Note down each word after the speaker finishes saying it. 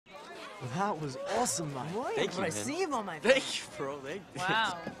That was awesome, Mike. Thank you, man. Thank you, bro. Thank you.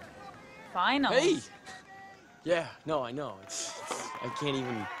 Wow. Finals. Hey! Yeah, no, I know. I can't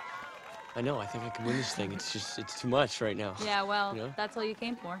even... I know, I think I can win this thing. It's too much right now. Yeah, well, You know? that's all you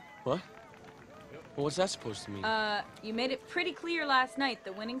came for. What? Well, what's that supposed to mean? You made it pretty clear last night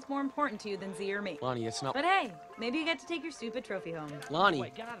that winning's more important to you than Z or me. Lonnie, it's not... But hey, maybe you get to take your stupid trophy home.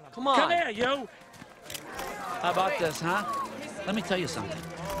 Lonnie, come on. Come here, you! How about this, huh? Let me tell you something.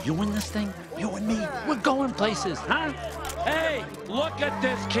 You win this thing, you and me, we're going places, huh? Hey, look at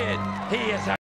this kid. He is a